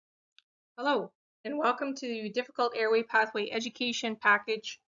Hello, and welcome to Difficult Airway Pathway Education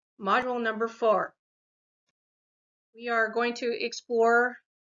Package, Module number 4. We are going to explore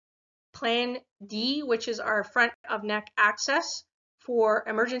Plan D, which is our front of neck access for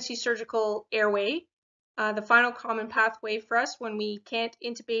emergency surgical airway, the final common pathway for us when we can't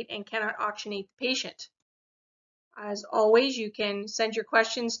intubate and cannot oxygenate the patient. As always, you can send your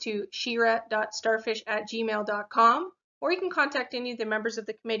questions to shira.starfish@gmail.com, or you can contact any of the members of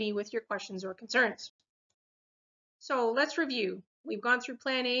the committee with your questions or concerns. So let's review. We've gone through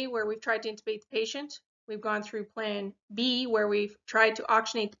Plan A, where we've tried to intubate the patient. We've gone through Plan B, where we've tried to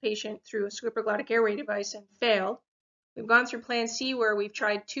oxygenate the patient through a supraglottic airway device and failed. We've gone through Plan C, where we've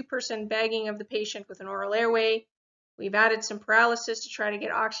tried two-person bagging of the patient with an oral airway. We've added some paralysis to try to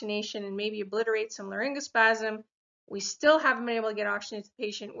get oxygenation and maybe obliterate some laryngospasm. We still haven't been able to get oxygen to the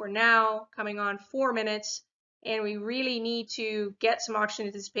patient. We're now coming on 4 minutes, and we really need to get some oxygen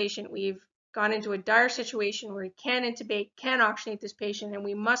to this patient. We've gone into a dire situation where we can intubate, can oxygenate this patient, and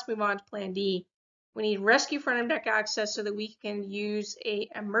we must move on to Plan D. We need rescue front of neck access so that we can use an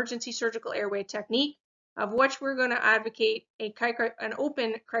emergency surgical airway technique, of which we're going to advocate an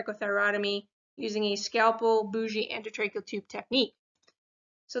open cricothyrotomy using a scalpel bougie endotracheal tube technique.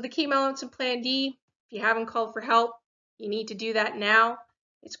 So the key elements in Plan D, if you haven't called for help, you need to do that now.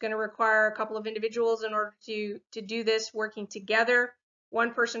 It's going to require a couple of individuals in order to do this working together.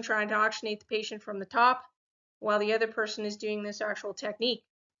 One person trying to oxygenate the patient from the top, while the other person is doing this actual technique.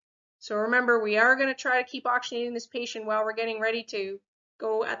 So remember, we are going to try to keep oxygenating this patient while we're getting ready to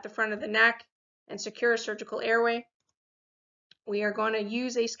go at the front of the neck and secure a surgical airway. We are going to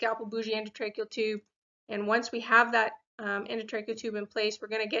use a scalpel bougie endotracheal tube, and once we have that endotracheal tube in place, we're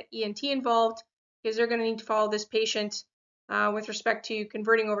going to get ENT involved, because they're going to need to follow this patient with respect to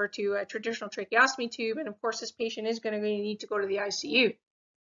converting over to a traditional tracheostomy tube, and of course this patient is going to need to go to the ICU.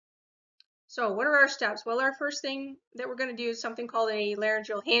 So what are our steps? Well, our first thing that we're going to do is something called a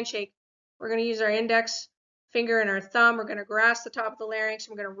laryngeal handshake. We're going to use our index finger and our thumb. We're going to grasp the top of the larynx,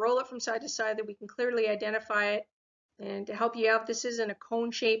 and we're going to roll it from side to side that we can clearly identify it. And to help you out, this is in a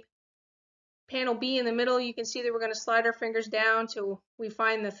cone shape. Panel B in the middle, you can see that we're going to slide our fingers down till we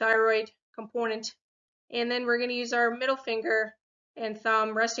find the thyroid component. And then we're going to use our middle finger and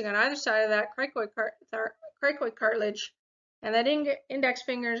thumb resting on either side of that cricoid cartilage. And that index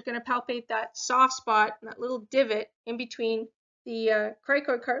finger is going to palpate that soft spot, that little divot in between the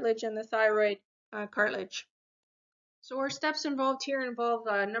cricoid cartilage and the thyroid cartilage. So our steps involved here involve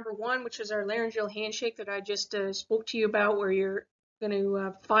number 1, which is our laryngeal handshake that I just spoke to you about, where you're going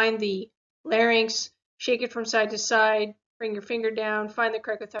to find the larynx, shake it from side to side, bring your finger down, find the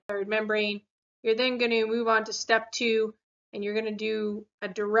cricothyroid membrane. You're then going to move on to step 2, and you're going to do a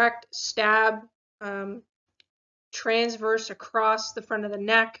direct stab transverse across the front of the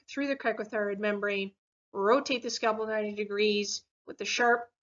neck through the cricothyroid membrane. Rotate the scalpel 90 degrees with the sharp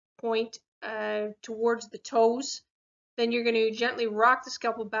point towards the toes. Then you're going to gently rock the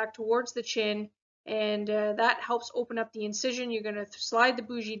scalpel back towards the chin, and that helps open up the incision. You're going to slide the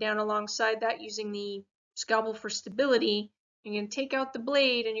bougie down alongside that using the scalpel for stability. You're going to take out the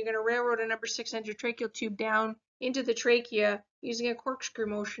blade, and you're going to railroad a number 6 endotracheal tube down into the trachea using a corkscrew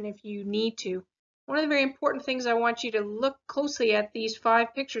motion if you need to. One of the very important things I want you to look closely at these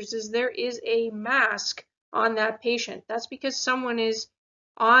 5 pictures is there is a mask on that patient. That's because someone is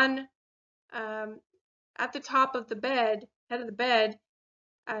on at the top of the bed, head of the bed,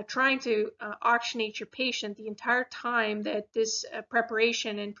 trying to oxygenate your patient the entire time that this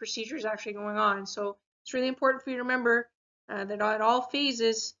preparation and procedure is actually going on. So it's really important for you to remember that at all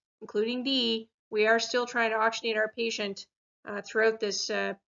phases, including D, we are still trying to oxygenate our patient throughout this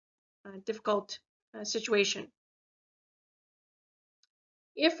difficult situation.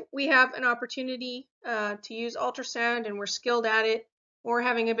 If we have an opportunity to use ultrasound and we're skilled at it, or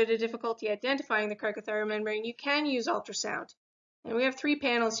having a bit of difficulty identifying the cricothyroid membrane, you can use ultrasound. And we have 3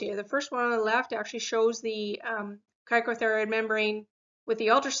 panels here. The first one on the left actually shows the cricothyroid membrane with the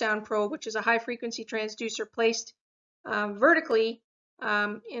ultrasound probe, which is a high-frequency transducer placed vertically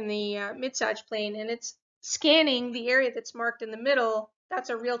in the mid-sag plane, and it's scanning the area that's marked in the middle.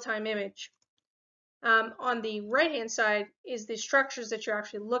 That's a real-time image. On the right-hand side is the structures that you're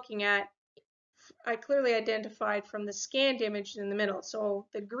actually looking at. I clearly identified from the scanned image in the middle. So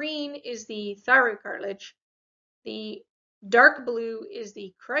the green is the thyroid cartilage. The dark blue is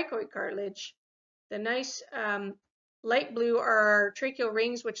the cricoid cartilage. The nice light blue are our tracheal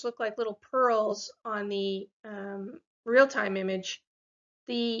rings, which look like little pearls on the real-time image.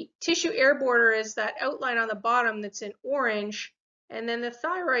 The tissue air border is that outline on the bottom that's in orange, and then the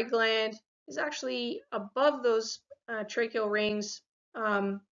thyroid gland is actually above those tracheal rings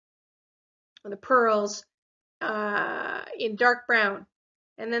the pearls, in dark brown.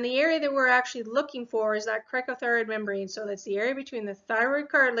 And then the area that we're actually looking for is that cricothyroid membrane. So that's the area between the thyroid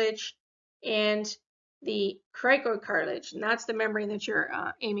cartilage and the cricoid cartilage, and that's the membrane that you're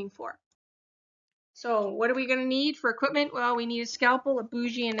aiming for. So what are we going to need for equipment? Well, we need a scalpel, a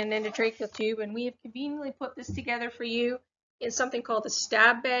bougie, and an endotracheal tube, and we have conveniently put this together for you in something called a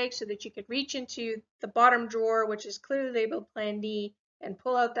stab bag so that you could reach into the bottom drawer, which is clearly labeled Plan D, and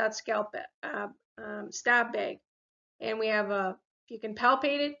pull out that stab bag. And we have if you can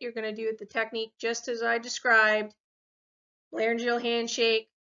palpate it, you're going to do it the technique just as I described. Laryngeal handshake,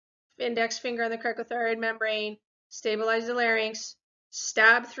 index finger on the cricothyroid membrane, stabilize the larynx,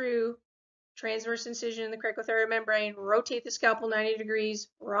 stab through, transverse incision in the cricothyroid membrane, rotate the scalpel 90 degrees,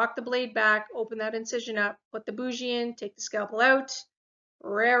 rock the blade back, open that incision up, put the bougie in, take the scalpel out,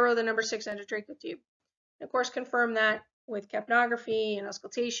 railroad the number 6 endotracheal tube. And of course, confirm that with capnography and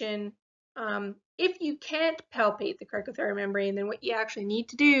auscultation. If you can't palpate the cricothyroid membrane, then what you actually need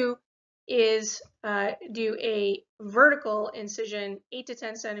to do is do a vertical incision 8 to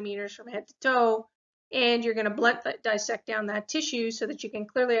 10 centimeters from head to toe, and you're going to blunt dissect down that tissue so that you can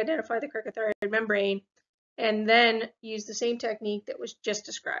clearly identify the cricothyroid membrane, and then use the same technique that was just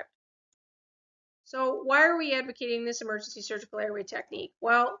described. So why are we advocating this emergency surgical airway technique?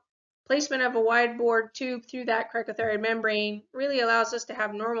 Well, placement of a wide bore tube through that cricothyroid membrane really allows us to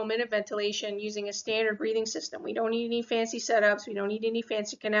have normal minute ventilation using a standard breathing system. We don't need any fancy setups. We don't need any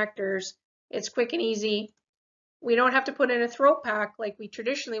fancy connectors. It's quick and easy. We don't have to put in a throat pack like we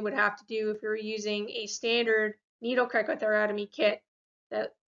traditionally would have to do if we were using a standard needle cricothyrotomy kit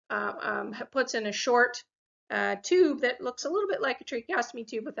that puts in a short tube that looks a little bit like a tracheostomy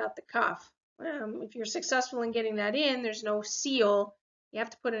tube without the cuff. If you're successful in getting that in, there's no seal. You have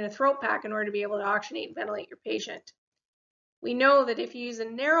to put in a throat pack in order to be able to oxygenate and ventilate your patient. We know that if you use a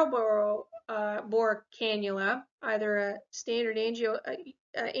narrow bore cannula, either a standard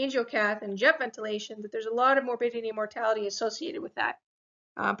angiocath and jet ventilation, that there's a lot of morbidity and mortality associated with that.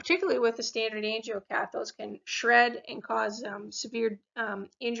 Particularly with the standard angiocath, those can shred and cause severe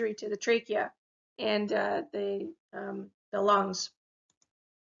injury to the trachea and the lungs.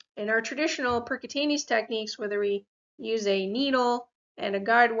 In our traditional percutaneous techniques, whether we use a needle and a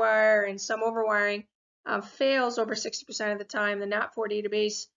guide wire and some overwiring, fails over 60% of the time. The NAT4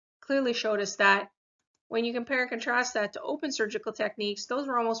 database clearly showed us that. When you compare and contrast that to open surgical techniques, those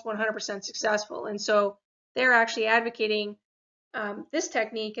were almost 100% successful. And so they're actually advocating this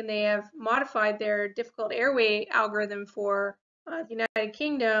technique, and they have modified their difficult airway algorithm for the United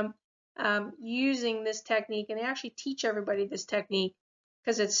Kingdom using this technique. And they actually teach everybody this technique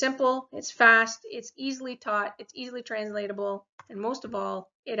because it's simple, it's fast, it's easily taught, it's easily translatable, and most of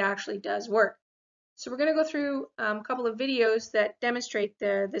all, it actually does work. So we're going to go through a couple of videos that demonstrate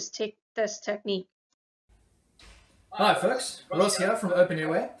this technique. Hi folks, Ross here from Open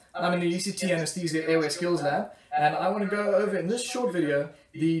Airway. I'm in the UCT Anesthesia Airway Skills Lab, and I want to go over in this short video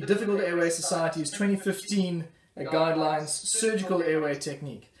the Difficult Airway Society's 2015 guidelines surgical airway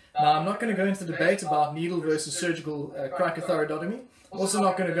technique. Now, I'm not going to go into the debate about needle versus surgical cricothyroidotomy. Also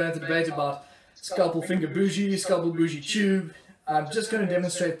not going to go into the debate about scalpel finger bougie, scalpel bougie tube. I'm just going to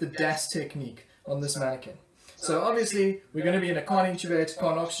demonstrate the DAS technique on this mannequin. So obviously, we're going to be in a can't intubate,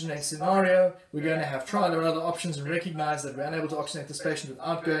 can't oxygenate scenario. We're going to have tried our other options and recognize that we're unable to oxygenate this patient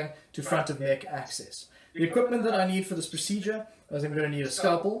without going to front of neck access. The equipment that I need for this procedure is I'm going to need a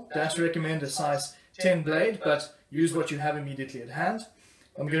scalpel. DAS recommend a size 10 blade, but use what you have immediately at hand.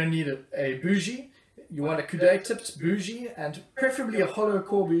 I'm going to need a bougie. You want a coude tipped bougie, and preferably a hollow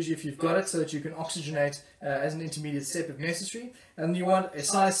core bougie if you've got it, so that you can oxygenate as an intermediate step if necessary. And you want a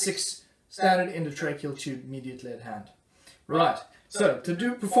size 6 standard endotracheal tube immediately at hand. Right, so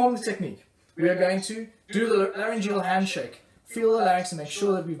to perform the technique, we are going to do the laryngeal handshake. Feel the larynx and make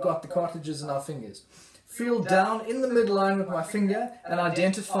sure that we've got the cartilages in our fingers. Feel down in the midline with my finger and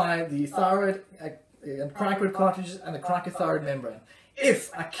identify the thyroid and cricoid cartilages and the cricothyroid membrane.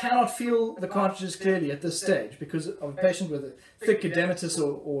 If I cannot feel the cartilages clearly at this stage because of a patient with a thick edematous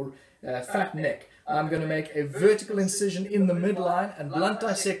or fat neck, I'm going to make a vertical incision in the midline and blunt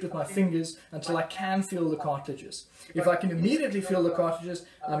dissect with my fingers until I can feel the cartilages. If I can immediately feel the cartilages,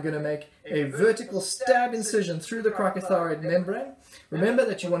 I'm going to make a vertical stab incision through the cricothyroid membrane. Remember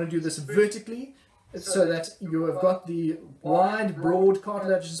that you want to do this vertically so that you have got the wide, broad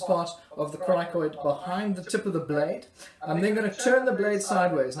cartilaginous part of the cricoid behind the tip of the blade. I'm then going to turn the blade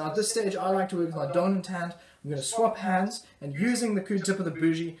sideways. Now at this stage, I like to work with my dominant hand. I'm going to swap hands, and using the tip of the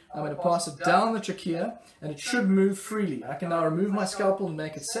bougie, I'm going to pass it down the trachea, and it should move freely. I can now remove my scalpel and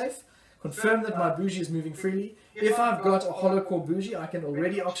make it safe, confirm that my bougie is moving freely, If I've got a hollow core bougie, I can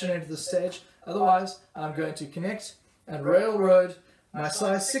already oxygenate at this stage. Otherwise, I'm going to connect and railroad my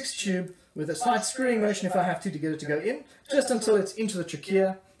size 6 tube with a slight screwing motion if I have to get it to go in, just until it's into the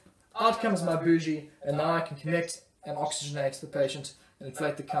trachea. Out comes my bougie, and now I can connect and oxygenate the patient and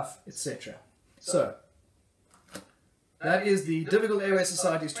inflate the cuff, etc. So, that is the Difficult Airway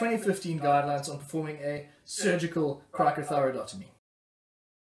Society's 2015 guidelines on performing a surgical cricothyroidotomy.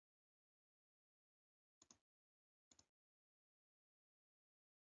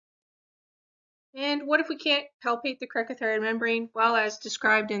 And what if we can't palpate the cricothyroid membrane? Well, as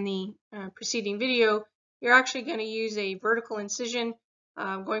described in the preceding video, you're actually going to use a vertical incision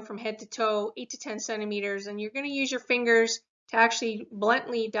going from head to toe, 8 to 10 centimeters, and you're going to use your fingers to actually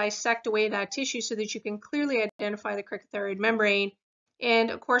bluntly dissect away that tissue so that you can clearly identify the cricothyroid membrane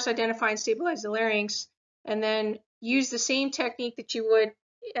and, of course, identify and stabilize the larynx, and then use the same technique that you would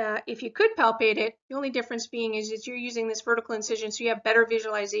if you could palpate it. The only difference being is that you're using this vertical incision so you have better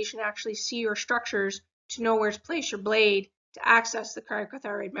visualization to actually see your structures to know where to place your blade to access the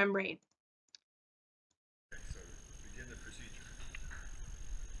cricothyroid membrane. Okay, so begin the procedure.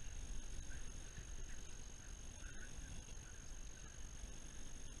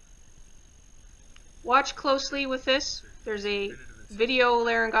 Watch closely with this. There's a video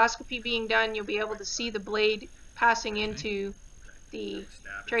laryngoscopy being done. You'll be able to see the blade passing into the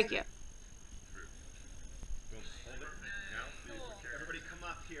trachea. Everybody come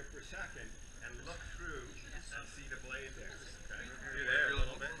up here for a second and look through and see the blade there. Okay? You're there a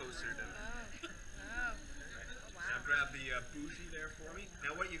little bit closer to. Now grab the bougie there for me.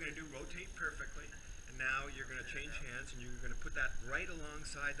 Now what you're going to do, rotate perfectly, and now you're going to change hands and you're going to put that right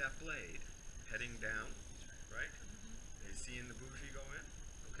alongside that blade, heading down, right? You seeing the bougie go in,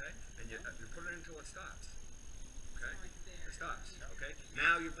 okay? And you put it until it stops. Okay? It stops. Okay?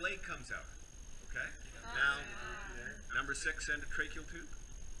 Now your blade comes out. Okay? Now, number 6, endotracheal tube.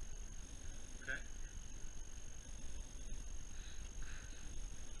 Okay?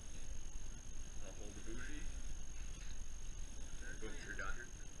 I'll hold the bougie. There, boom, you're done.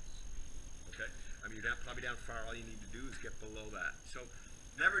 Okay? I mean, you're probably down far. All you need to do is get below that. So,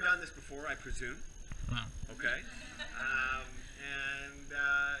 never done this before, I presume. Okay?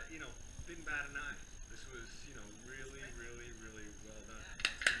 You know, didn't bat an eye. This was, you know, really, really, really well done.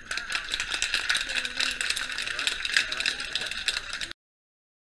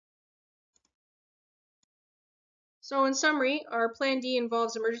 So in summary, our Plan D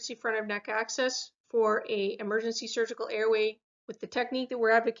involves emergency front of neck access for an emergency surgical airway with the technique that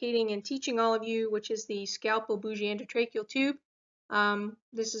we're advocating and teaching all of you, which is the scalpel bougie endotracheal tube.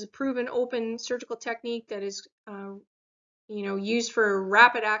 This is a proven open surgical technique that is used for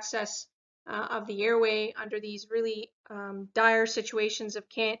rapid access of the airway under these really dire situations of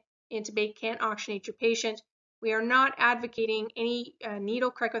can't intubate, can't oxygenate your patient. We are not advocating any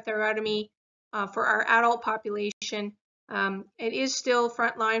needle cricothyrotomy for our adult population. It is still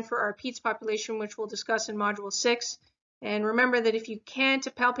frontline for our peds population, which we'll discuss in Module 6. And remember that if you can't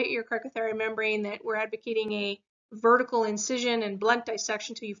palpate your cricothyroid membrane, that we're advocating a vertical incision and blunt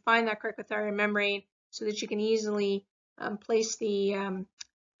dissection till you find that cricothyroid membrane so that you can easily place the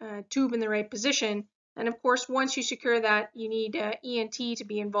tube in the right position. And of course, once you secure that, you need ENT to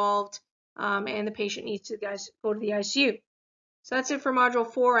be involved and the patient needs to go to the ICU. So that's it for Module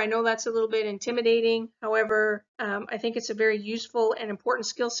 4. I know that's a little bit intimidating. However, I think it's a very useful and important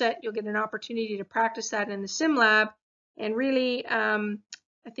skill set. You'll get an opportunity to practice that in the sim lab. And really, I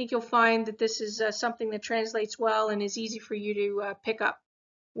think you'll find that this is something that translates well and is easy for you to pick up.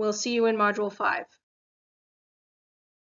 We'll see you in Module 5.